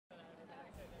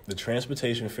The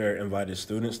transportation fair invited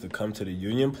students to come to the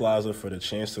Union Plaza for the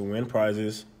chance to win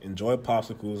prizes, enjoy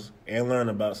popsicles, and learn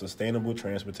about sustainable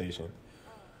transportation.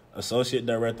 Associate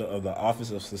Director of the Office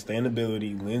of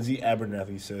Sustainability, Lindsay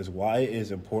Abernathy, says why it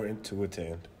is important to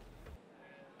attend.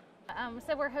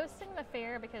 So we're hosting the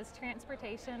fair because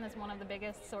transportation is one of the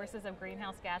biggest sources of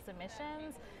greenhouse gas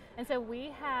emissions. And so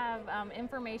we have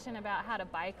information about how to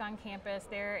bike on campus.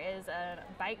 There is a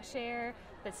bike share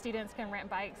that students can rent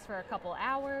bikes for a couple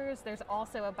hours. There's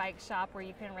also a bike shop where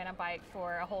you can rent a bike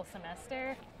for a whole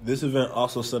semester. This event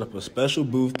also set up a special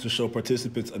booth to show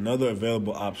participants another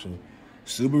available option.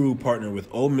 Subaru partnered with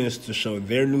Ole Miss to show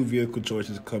their new vehicle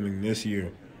choices coming this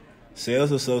year.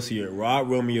 Sales Associate Rod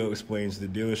Romeo explains the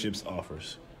dealership's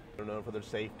offers. They're known for their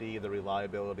safety, their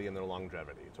reliability, and their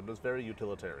longevity. So it's very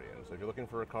utilitarian. So if you're looking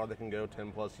for a car that can go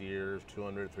 10 plus years,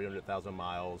 200, 300,000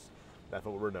 miles, that's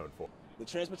what we're known for. The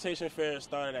transportation fair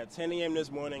started at 10 a.m. this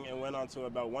morning and went on to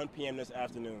about 1 p.m. this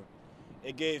afternoon.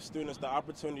 It gave students the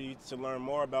opportunity to learn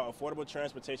more about affordable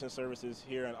transportation services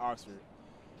here in Oxford.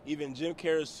 Even Jim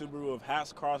Carrey's Subaru of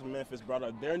Hats Cross, Memphis brought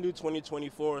out their new 2020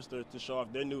 Forester to show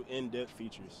off their new in-depth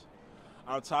features.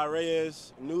 I'm Ty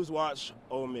Reyes, NewsWatch,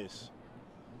 Ole Miss.